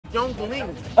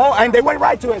Jungling. Oh, and they went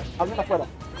right to it.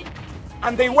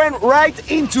 And they went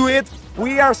right into it.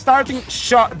 We are starting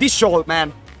this Shulk,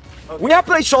 man. Okay. We have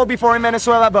played Shulk before in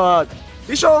Venezuela, but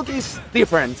this Shulk is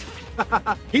different.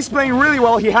 He's playing really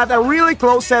well. He had a really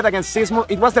close set against Sismo.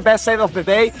 It was the best set of the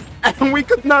day, and we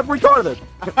could not record it.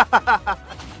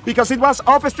 Because it was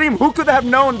off stream. Who could have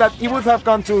known that it would have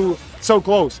gone to so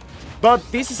close? But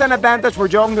this is an advantage for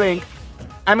Jungling.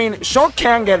 I mean, Shulk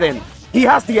can get in. He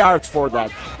has the arts for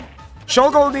that.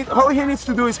 Shulk, all he needs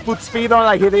to do is put speed on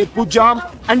like he did, put jump,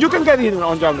 and you can get in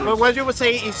on Jungling. But what you would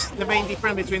say is the main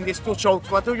difference between these two Shulks?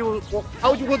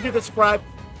 How would you describe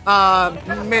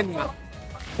Menma?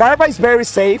 Barba is very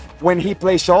safe when he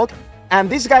plays Shulk, and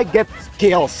this guy gets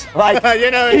kills. Like,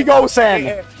 you know, he goes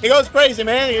in. He goes crazy,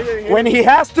 man. When he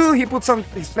has to, he puts on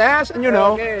his smash, and you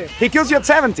know, he kills you at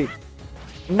 70.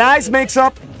 Nice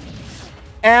mix-up,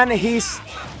 and he's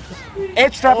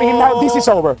edge trapping him now. This is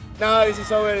over. No, this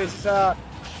is over.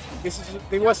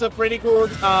 It was a pretty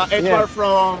good edge guard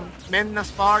from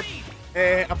Menma's part.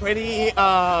 A pretty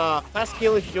fast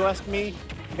kill, if you ask me.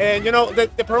 And you know,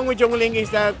 the problem with Jungling is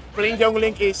that playing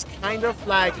Jungling is kind of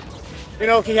like, you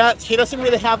know, he doesn't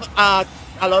really have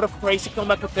a lot of crazy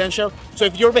combat potential. So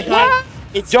if you're behind,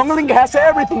 Jungling has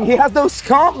everything. He has those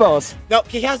combos. No,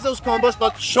 he has those combos,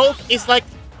 but Shulk is like,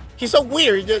 he's so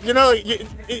weird. You know,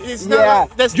 it's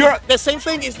not the same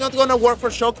thing is not gonna work for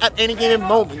Shulk at any given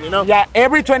moment. You know. Yeah,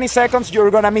 every 20 seconds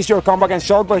you're gonna miss your combo against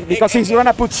Shulk, but because he's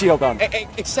gonna put shield on.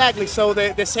 Exactly. So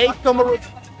the safe combo routes.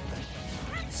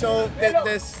 So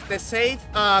the safe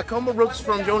combo routes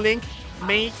from Jungling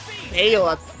may fail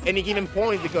at any given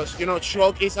point because you know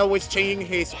Shulk is always changing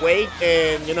his weight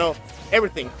and you know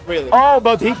everything really. Oh,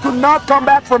 but he could not come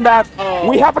back from that.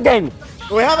 We have a game.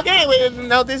 We have a game.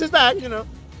 Now this is back. You know.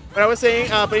 But I was saying,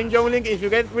 playing Jungling, if you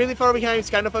get really far behind, it's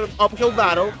kind of an uphill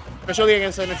battle, especially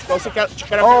against an explosive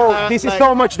character. Oh, this is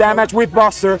so much damage with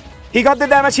Buster. He got the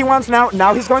damage he wants now.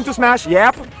 Now he's going to smash.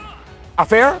 Yep.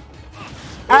 Affair.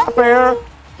 Affair.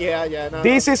 Yeah. No,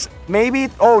 this is maybe.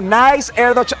 Oh, nice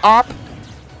air dodge up.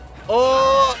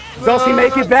 Oh. Does he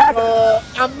make it back?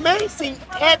 Amazing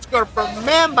edge guard from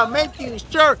Menma, making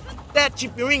sure that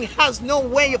Tashipirin has no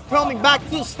way of coming back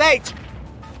to stage.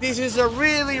 This is a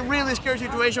really, really scary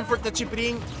situation for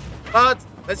Tashipirin, but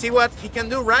let's see what he can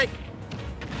do, right?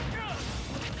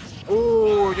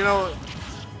 Ooh, you know,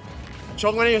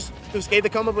 Shulk managed to escape the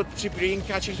combo, but Tashipirin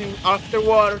catches him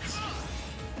afterwards.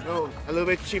 Oh, a little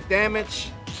bit cheap damage.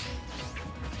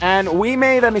 And we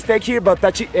made a mistake here, but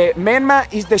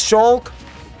Menma is the Shulk.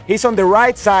 He's on the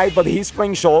right side, but he's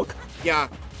playing Shulk. Yeah.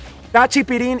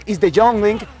 Tashipirin is the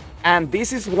Jungling, and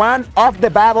this is one of the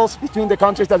battles between the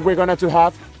countries that we're going to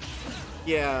have.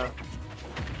 Yeah.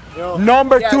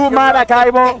 Number 2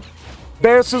 Maracaibo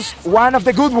versus one of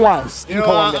the good ones in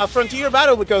Colombia. A frontier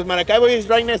battle because Maracaibo is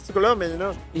right next to Colombia, you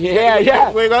know.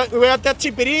 Yeah. We got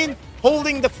Tashipirin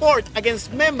holding the fort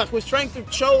against Menma, who's trying to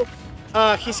show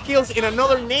his skills in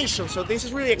another nation. So this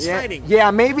is really exciting. Yeah,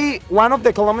 maybe one of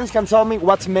the Colombians can tell me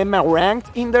what's Menma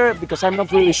ranked in there because I'm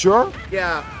not really sure.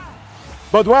 Yeah.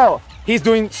 But well, he's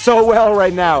doing so well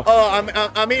right now. Oh,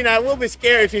 I mean, I will be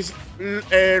scared if he's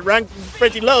ranked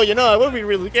pretty low, you know. I will be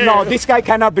really scared. No, this guy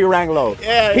cannot be ranked low.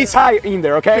 Yeah. He's high in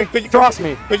there, okay? Trust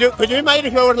me. Could you imagine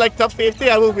if he were like top 50?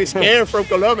 I will be scared from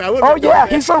Colombia.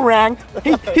 He's so ranked.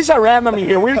 He's a random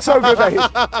here. We're so good at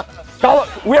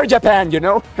it. We're Japan, you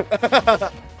know?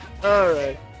 All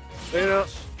right. So, you know,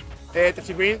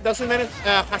 Tashipirin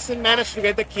hasn't managed to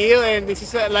get the kill, and this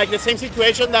is like the same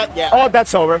situation that, Oh,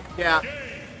 that's over. Yeah.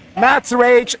 Matt's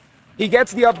rage, he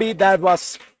gets the upbeat. That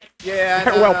was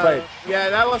well played. Yeah,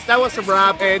 that was a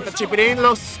wrap. And Tashipirin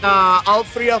lost all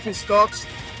 3 of his stocks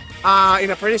in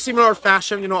a pretty similar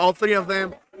fashion, you know, all 3 of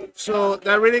them. So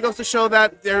that really goes to show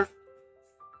that they're...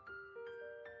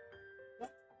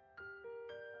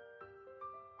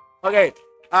 Okay,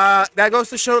 that goes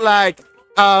to show like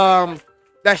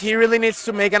that he really needs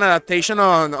to make an adaptation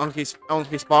on his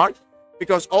part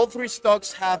because all 3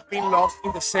 stocks have been lost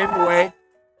in the same way.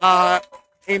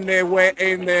 In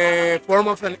the form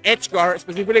of an edge guard,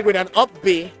 specifically with an up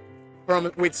B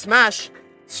with smash.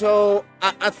 So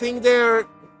I think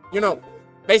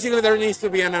basically there needs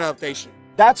to be an adaptation.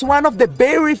 That's one of the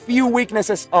very few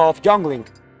weaknesses of Jungling.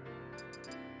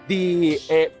 The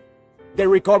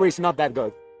recovery is not that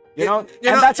good. You know,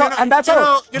 that's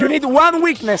all. You need one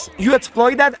weakness. You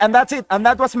exploit that, and that's it. And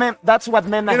that's what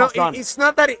Menma has done. It's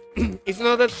not that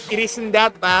it isn't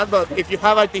that bad, but if you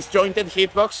have a disjointed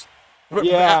hitbox,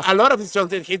 a lot of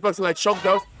disjointed hitbox like Shulk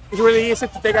does, it's really easy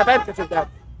to take advantage of that.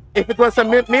 If it was a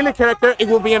melee character, it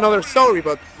would be another story,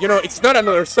 but you know, it's not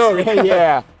another story.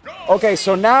 Yeah. Okay,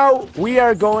 so now we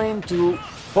are going to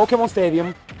Pokemon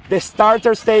Stadium, the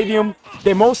starter stadium,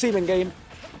 the most even game.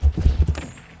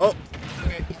 Oh,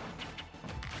 okay.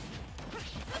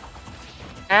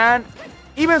 And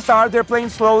even start, they're playing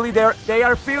slowly. They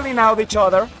are feeling out each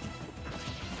other.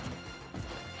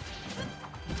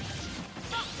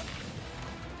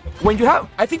 When you have,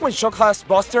 I think when Shulk has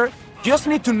Buster, you just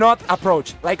need to not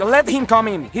approach. Like let him come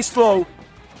in. He's slow,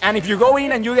 and if you go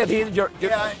in and you get hit, you're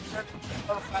Yeah, a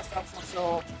lot of fast options.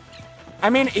 So I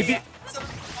mean, if you.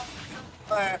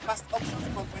 fast options,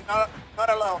 but with not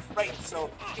a lot of range. So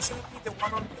you shouldn't be the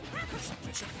one on the.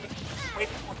 You should be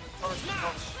waiting for the first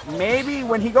approach. Maybe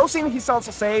when he goes in, he's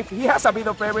also safe. He has a bit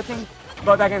of everything,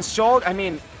 but against Shulk, I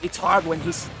mean, it's hard when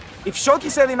he's. If Shulk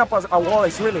is setting up a wall,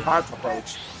 it's really hard to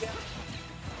approach. Yeah.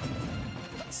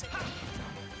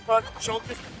 But Shulk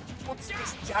just puts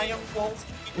these giant walls.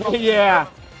 Yeah.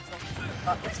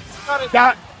 It's not a,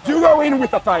 That you go in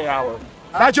with a fire arrow.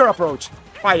 That's your approach.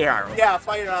 Fire arrow. yeah,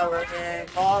 fire hour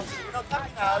and bombs. You know,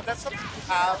 that's something you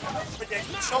have. But yeah,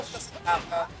 Shulk doesn't have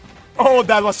that. Oh,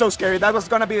 that was so scary. That was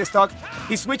gonna be the stock.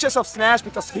 He switches of Smash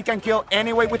because he can kill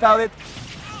anyway without it.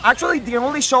 Actually, the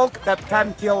only Shulk that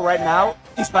can kill right now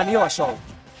is Vanilla Shulk.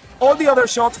 All the other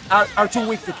Shulks are too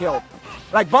weak to kill.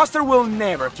 Like Buster will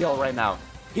never kill right now.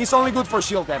 He's only good for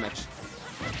shield damage.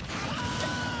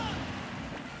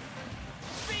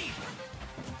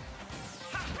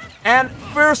 And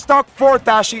first stock for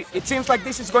Tashi. It seems like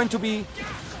this is going to be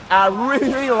a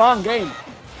really long game.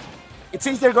 It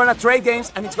seems they're gonna trade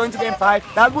games and it's going to game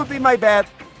 5. That would be my bet,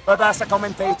 but as a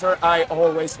commentator, I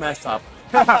always mess up.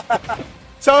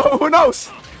 So who knows?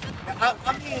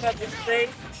 I mean, at this stage,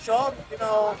 Shulk, you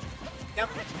know, can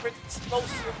be pretty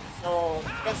explosive. So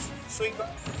just swing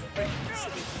pretty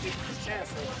easily to take the chance.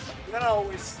 So you're gonna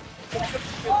always.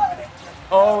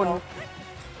 Oh no.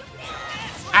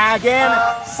 Again,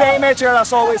 same edge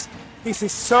as always. This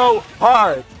is so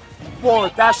hard for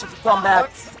Tashi to come back.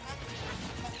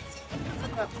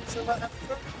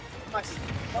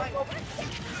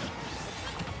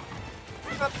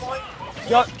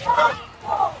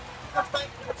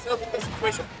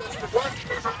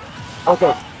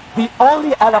 Okay, the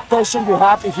only adaptation you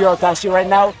have if you're Tashi right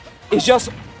now is just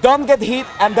don't get hit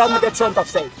and don't get sent off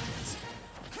stage.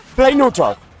 Play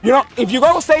neutral. You know, if you go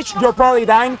off stage, you're probably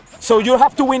dying, so you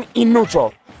have to win in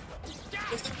neutral.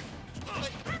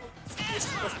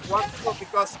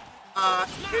 Because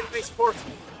it makes 14,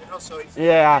 you know, so it's.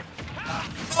 Yeah.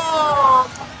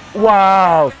 Oh!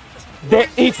 Wow.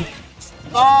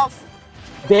 Off.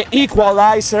 The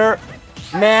equalizer,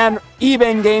 man,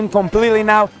 even game completely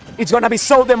now. It's gonna be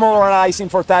so demoralizing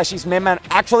for Tashi's Menma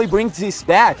actually brings this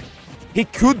back. He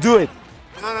could do it.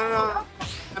 No.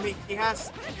 I mean, he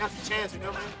has a chance, you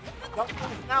know, man. Don't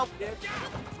come now, dude.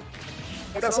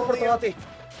 It's only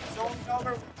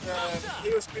over the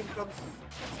hero screen comes,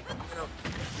 you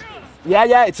know.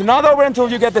 Yeah, it's not over until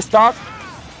you get the stock.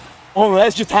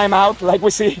 Unless you time out, like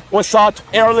we saw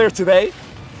earlier today.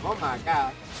 Oh my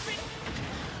god.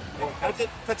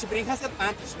 TashipirinForte has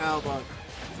advantage now, but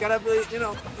he's gotta really, you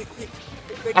know,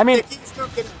 I mean, the key still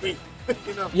can win,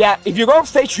 you know. Yeah, if you go off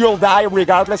stage, you'll die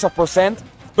regardless of percent,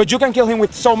 but you can kill him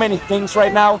with so many things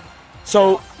right now.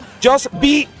 So just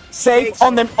be safe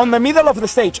on the middle of the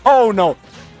stage. Oh no.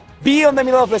 Be on the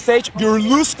middle of the stage. Your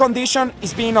loose condition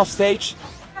is being off stage.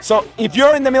 So if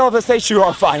you're in the middle of the stage, you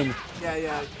are fine.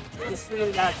 Yeah. It's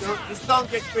really that. Just don't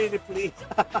get greedy, please.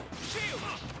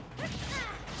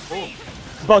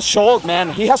 But Shulk, man,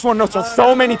 he has won neutral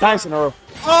so many times in a row.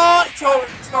 Oh, so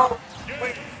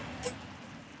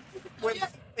when he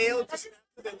failed to snap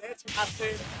to the ledge after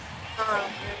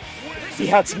he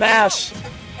had Smash.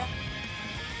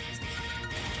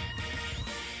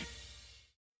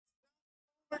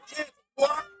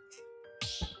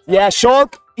 Yeah,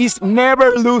 Shulk is never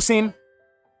losing.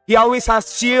 He always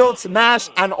has shield, Smash,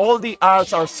 and all the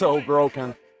arts are so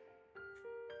broken.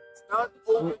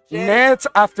 Next,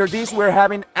 after this, we're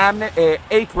having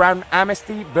 8-round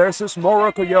Amnesty versus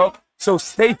Morocco, so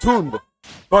stay tuned.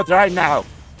 But right now,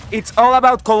 it's all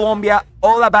about Colombia,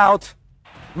 all about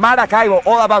Maracaibo,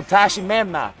 all about Tashi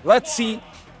Menma. Let's see,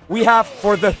 we have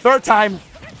for the third time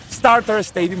Starter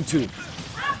Stadium 2.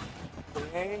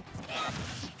 Okay.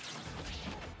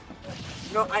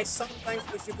 You know, I sometimes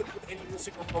wish you could put any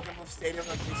music on Pokemon Stadium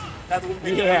like this. That would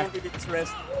make it really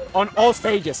interesting. On all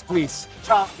stages, please.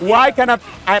 Why can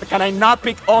I not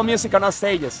pick all music on all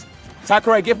stages?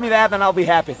 Sakurai, give me that and I'll be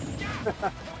happy.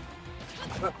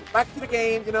 Back to the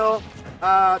game, you know,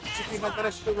 Chippy has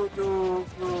managed to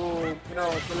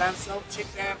land some chip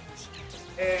damage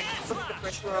and putting the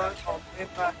pressure on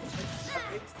Menma.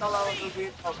 Maybe stall out a little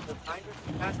bit of the timer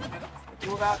to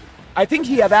do that. I think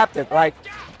he adapted, like,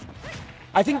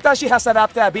 I think Tashi has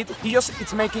adapted a bit. He's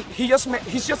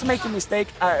just making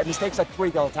mistakes at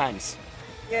critical times.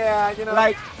 Yeah, you know.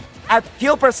 Like at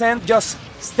kill percent, just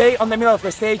stay on the middle of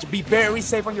the stage, be very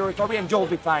safe on your recovery, and you'll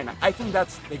be fine. I think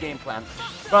that's the game plan.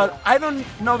 But I don't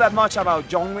know that much about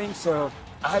jungling, so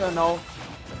I don't know.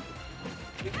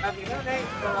 I mean,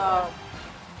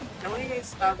 jungling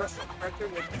is a wrestling character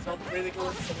with some really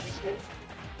good techniques,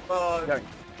 but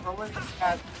jungling is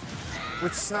that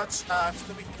with such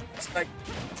stupid things like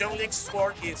jungling's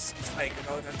sword is like, you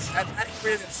know, that's adding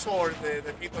brilliant sword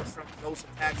the people from those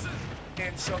attacks,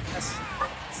 and Shulk has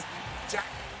jack.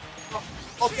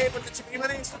 Okay, but the Chipima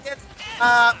needs to get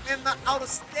Menma out of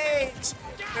stage.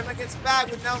 Menma gets back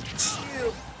with now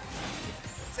shield.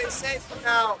 Stay safe for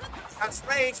now. Has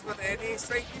rage, but any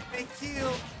straight hit may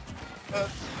kill. But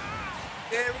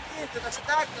there we go, the dash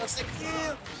attack does a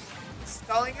kill.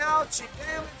 Stalling out, cheap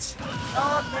damage.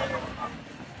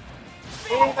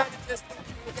 Okay. Just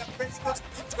look at pretty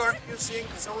good guard using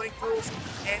zoning tools,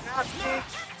 and I think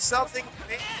something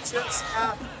may just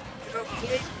have, you know,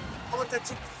 click on the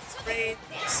Chipima's brain,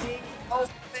 seeing how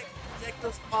big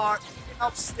projectiles are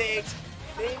off stage.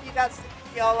 Maybe that's the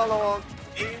key all along.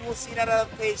 Maybe we'll see that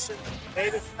adaptation.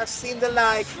 Maybe I've seen the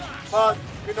like, but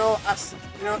you know, as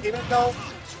you know, even though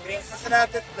being has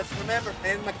adapted, let's remember,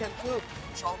 Menma can too.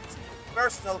 Shulk is a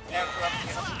versatile character at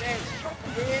the end of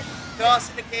the game. He does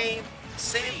in the game the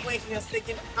same way he has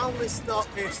taken countless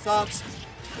stocks,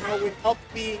 you know, with up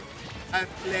B and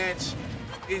Pledge.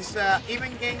 It's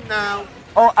even game now.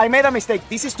 Oh, I made a mistake.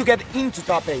 This is to get into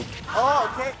top 8. Oh,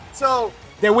 okay. So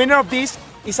the winner of this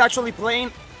is actually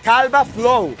playing Calva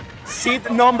Flow, seed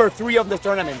number 3 of the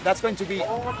tournament. That's going to be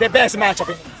the best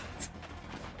matchup.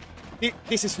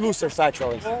 This is losers,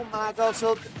 actually. Oh my god,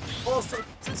 so also,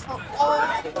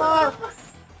 all the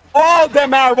marbles. All the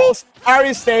marbles are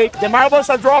in stake. The marbles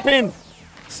are dropping.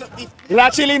 So La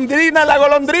chilindrina, la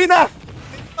golondrina.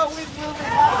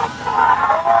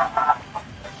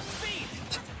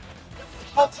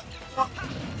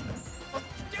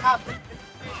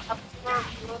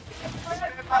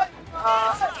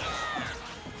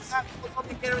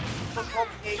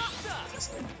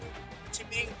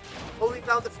 Holding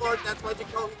down the fort, that's why they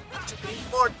call it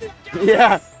TashipirinForte.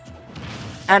 Yeah.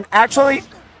 And actually,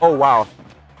 oh wow.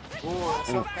 Oh,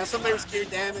 so that's some very scary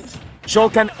damage.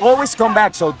 Shulk can always come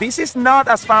back, so this is not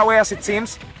as far away as it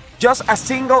seems. Just a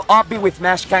single up-B with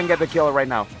Nash can get the kill right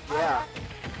now. Yeah.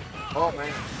 Oh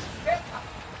man.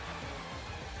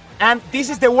 And this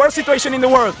is the worst situation in the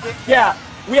world. Yeah,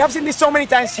 we have seen this so many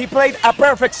times. He played a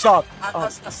perfect stock. I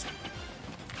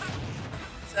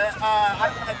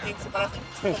think so, but I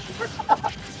think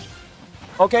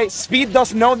Okay, speed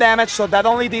does no damage, so that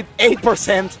only did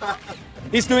 8%.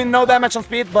 He's doing no damage on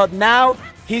speed, but now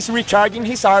he's recharging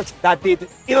his arts. That did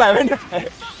 11.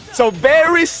 So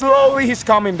very slowly he's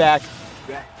coming back.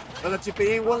 Yeah, but the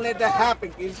Chipirin won't let that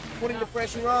happen. He's putting the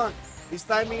pressure on. He's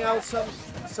timing out some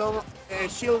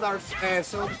shield arts,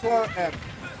 some sword.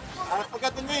 I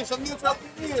forgot the name. Some neutral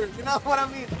here. You know what I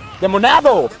mean? The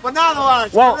Monado. The Monado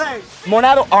arts. Well, correct.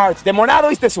 Monado arts. The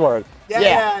Monado is the sword.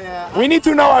 Yeah. We need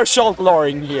to know our Shulk lore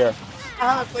in here.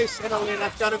 I haven't played Xenoblade.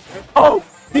 I've got it. Oh,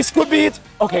 this could be it.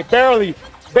 Okay, barely.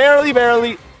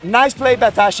 Nice play by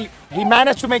Tashi. He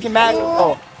managed to make him mad.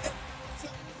 Oh.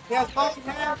 He has boxing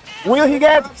hand. Will he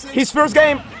get his first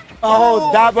game?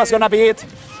 Oh, that was gonna be it.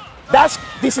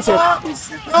 This is it.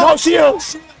 No shield.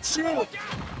 Shield.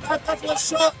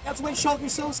 That's when Shulk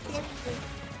is so scary.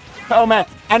 Oh man,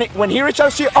 and when he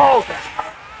recharged shield, oh.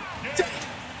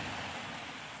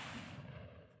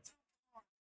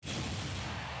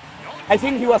 I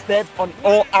think he was dead on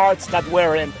all arts that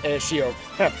weren't shield.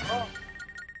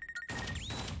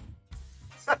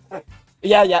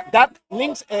 Yeah, that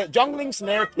Link's jungling's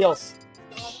snare kills.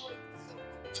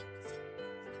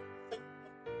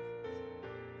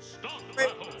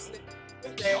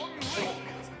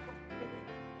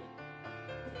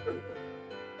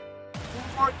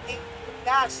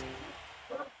 Dash.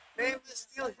 Menma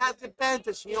still has the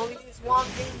advantage. He only needs one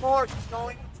game more. He's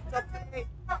going into top 8.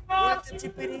 With the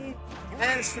Chipirin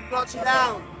managed to clutch it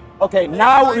down. Okay,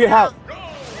 now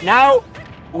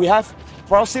we have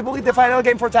possibly the final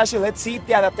game for Tashi. Let's see if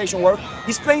the adaptation works.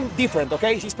 He's playing different,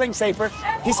 okay? He's playing safer.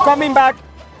 He's coming back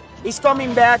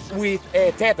with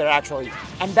a tether actually,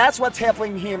 and that's what's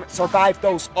helping him survive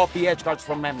those off the edge cards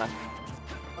from Menma.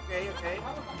 Okay.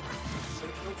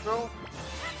 Neutral.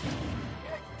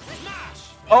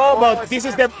 Oh, but this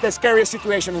is the scariest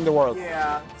situation in the world.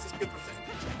 Yeah, this is good.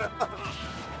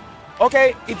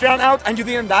 Okay, it ran out and you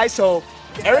didn't die, so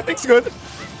everything's good.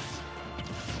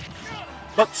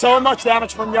 But so much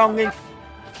damage from Youngling.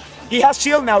 He has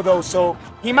shield now though, so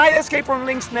He might escape from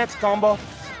Link's next combo.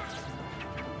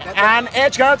 And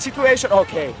edge guard situation.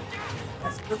 Okay.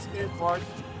 That's a good spirit part.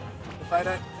 The fact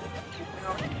that,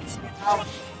 speed out.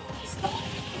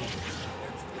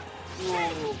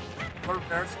 To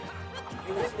reverse.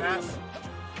 He was fast.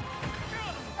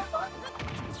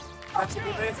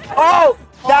 Oh!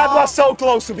 That was so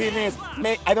close to being it.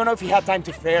 I don't know if he had time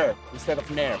to fair instead of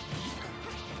nair.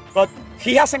 But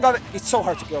he hasn't got it. It's so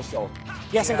hard to kill Shulk.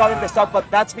 He hasn't gotten the stock, but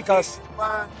that's because.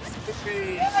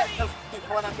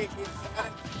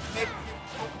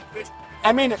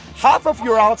 I mean, half of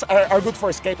your ults are good for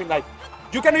escaping. Like,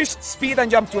 you can use speed and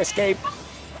jump to escape,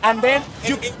 and then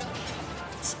you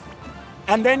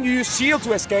use shield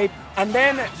to escape, and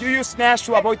then you use smash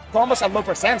to avoid combos at low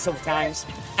percent sometimes,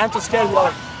 and to scale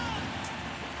your.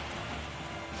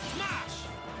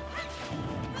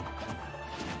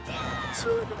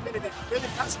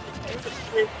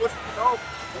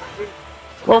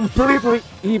 Completely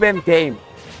even game.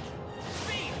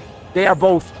 They are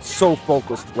both so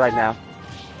focused right now.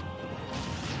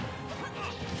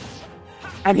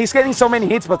 And he's getting so many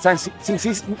hits, but since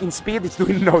he's in speed, it's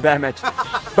doing no damage.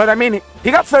 But I mean,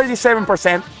 he got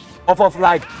 37% off of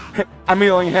like a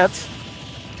million hits.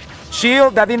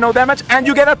 Shield, that did no damage, and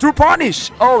you get a true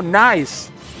punish. Oh, nice.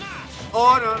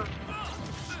 Oh, no.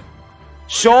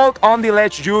 Shulk on the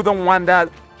ledge, you don't want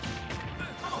that.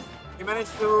 He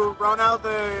managed to run out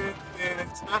the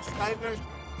smash timer.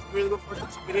 Really good for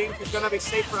Tashipirin. He's gonna be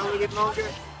safe for a little bit longer.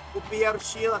 Will be out of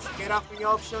shield as a get off the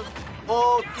option.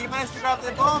 Oh, he managed to grab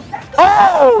the bomb.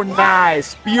 Oh,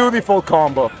 nice. Beautiful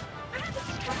combo.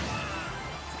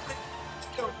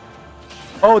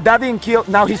 Oh, that didn't kill.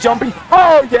 Now he's jumping.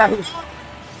 Oh, yeah.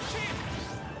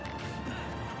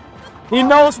 He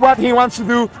knows what he wants to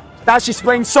do. Tashi's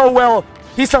playing so well.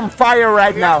 He's on fire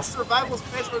right now. Survival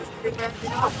specialist.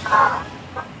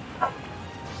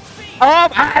 Oh,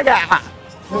 my God.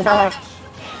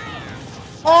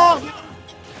 Oh,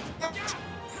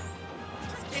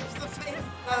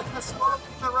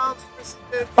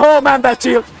 oh man, that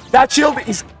shield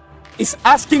is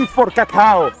asking for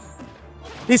cacao.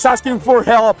 He's asking for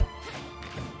help.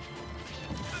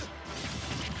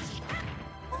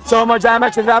 So much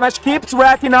damage, the damage keeps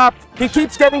racking up. He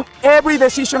keeps getting every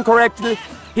decision correctly.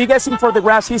 He's guessing for the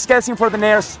grabs, he's guessing for the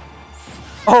nairs.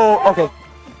 Oh, okay.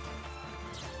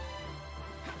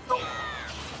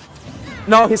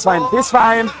 No, he's fine, he's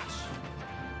fine.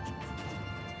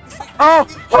 Oh,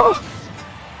 oh.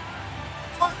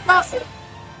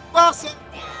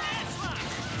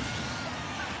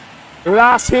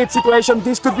 Last hit situation.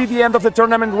 This could be the end of the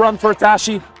tournament run for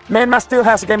Tashi. Menma still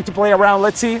has a game to play around.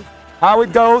 Let's see how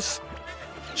it goes.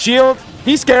 Shield.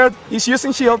 He's scared. He's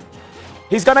using shield.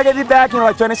 He's gonna get it back in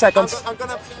like 20 seconds. I'm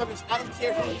gonna be honest. I don't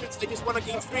care who wins. I just want to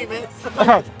game 3, man.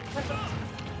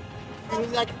 And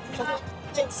he's like,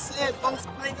 they said, both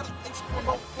playing attention for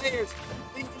both players.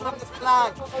 Thinking on the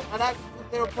flag. And acting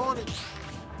with their opponent.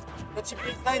 That she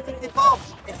brings 9 to keep up.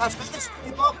 It has managed to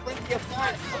keep up plenty of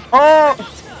times. Oh!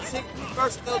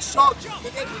 Versatile shot. He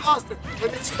gets faster.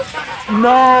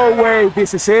 No way.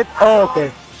 This is it? Oh,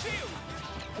 okay.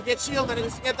 He gets shield and he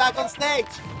needs to get back on stage.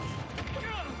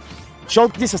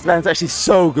 Shulk disadvantage is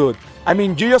so good. I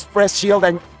mean, you just press shield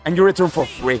and you return for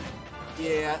free.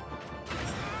 Yeah.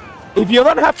 If you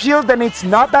don't have shield, then it's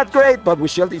not that great, but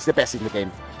with shield, it's the best in the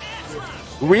game.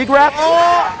 Regrab.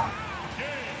 Oh!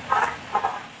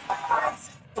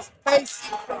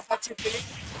 Spacing from Tashipirin.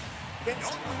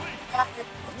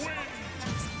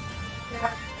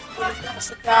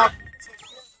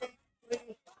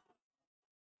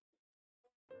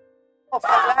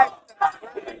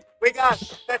 We got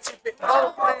Tashipirin.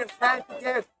 All players trying to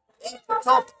get in the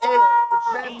top 8. If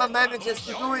Menma manages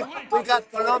to do it, we got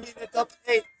Colombia in the top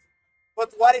 8.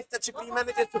 But what if Tashipirin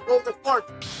manages to hold the fort?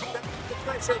 That's the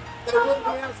question. There will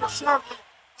be answer shortly,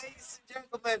 ladies and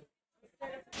gentlemen.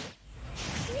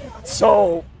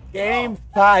 So, game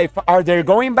 5. Are they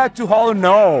going back to Hall?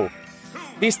 No.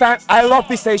 This time, I love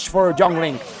this stage for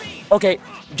Jungling. Okay,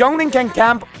 Jungling can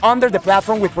camp under the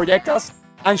platform with projectiles,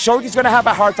 and Shulk is gonna have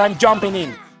a hard time jumping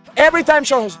in. Every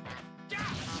single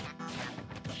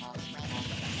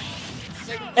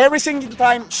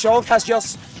time Shulk has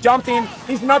just jumped in,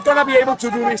 he's not gonna be able to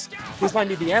do this. This might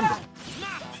be the end.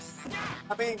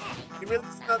 I mean, it really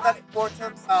is not that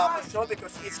important for Shulk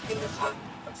because he's killing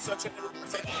such a little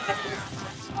percentage.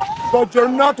 But you're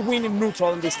not winning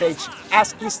neutral on this stage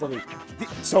as easily.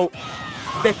 So,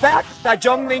 the fact that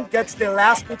Jungling gets the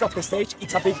last pick of the stage,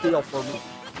 it's a big deal for me.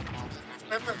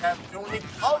 Remember that Jungling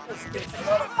always gets a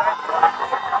lot of time.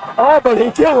 Oh, but he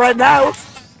killed right now.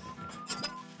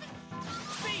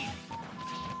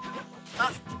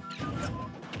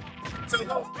 So,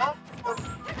 no,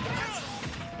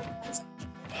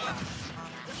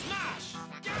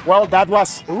 Well, that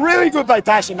was really good by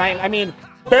Tashi, man. I mean,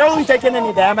 barely taking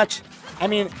any damage. I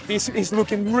mean, this is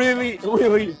looking really,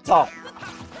 really tough.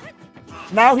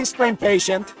 Now he's playing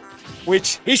patient,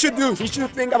 which he should do. He should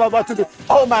think about what to do.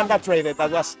 Oh man, that traded.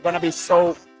 That was gonna be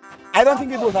so... I don't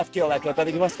think it would have killed Echo, but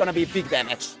it was gonna be big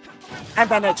damage. And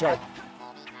then it tried.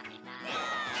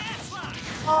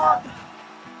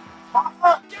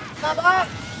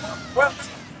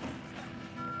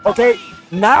 Okay,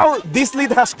 now this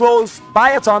lead has closed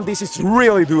by a ton. This is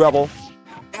really doable.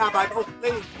 Yeah, but I don't play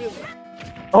it.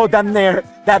 Oh, that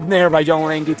nair by John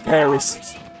Lane it carries.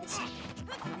 It's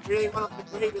really one of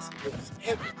the greatest moves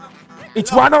ever.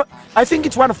 It's one of, I think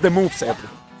it's one of the moves ever.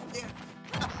 Yeah.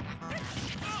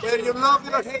 Whether you love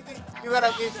it or hate it, you gotta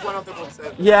admit it's one of the moves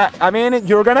ever. Yeah, I mean,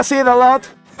 you're gonna see it a lot,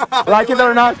 like it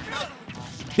or not.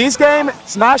 This game,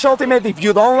 Smash Ultimate, if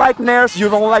you don't like nairs, you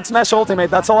don't like Smash Ultimate.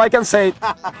 That's all I can say.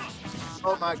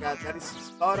 Oh my god, that is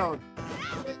spot on.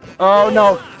 Oh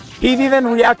no, he didn't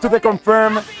react to the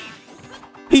confirm.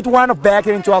 Hit one of back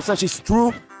into Alpha, is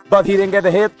true, but he didn't get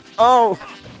the hit. Oh,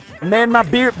 Menma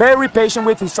very patient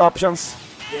with his options.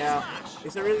 Yeah,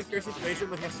 it's a really clear situation,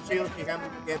 but he has Shulk, he can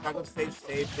get back on stage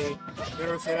safely.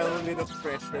 There was a little bit of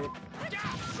pressure.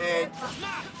 And,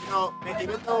 you know,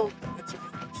 even though it's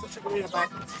such a great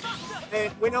advantage,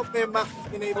 and we know Menma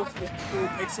has been able to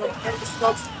take some early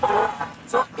stocks.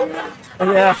 So,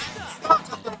 Yeah.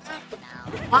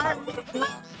 I would do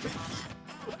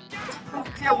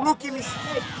a rookie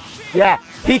mistake. Yeah,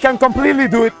 he can completely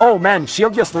do it. Oh man,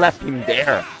 Shulk just left him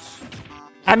there.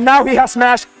 And now he has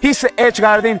Smash. He's edge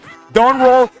guarding. Don't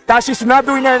roll. Tashi's not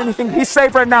doing anything. He's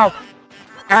safe right now.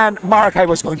 And Markai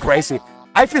was going crazy.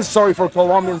 I feel sorry for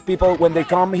Colombian people when they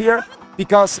come here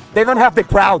because they don't have the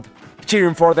crowd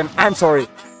cheering for them. I'm sorry.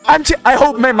 I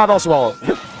hope Menma does well.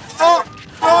 Oh,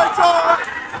 it's over.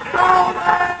 No,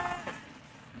 man.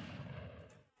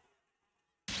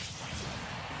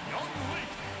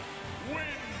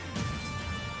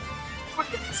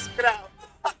 Look at this crowd.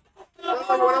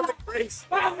 One of the crazy.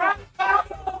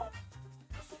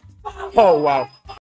 Oh wow.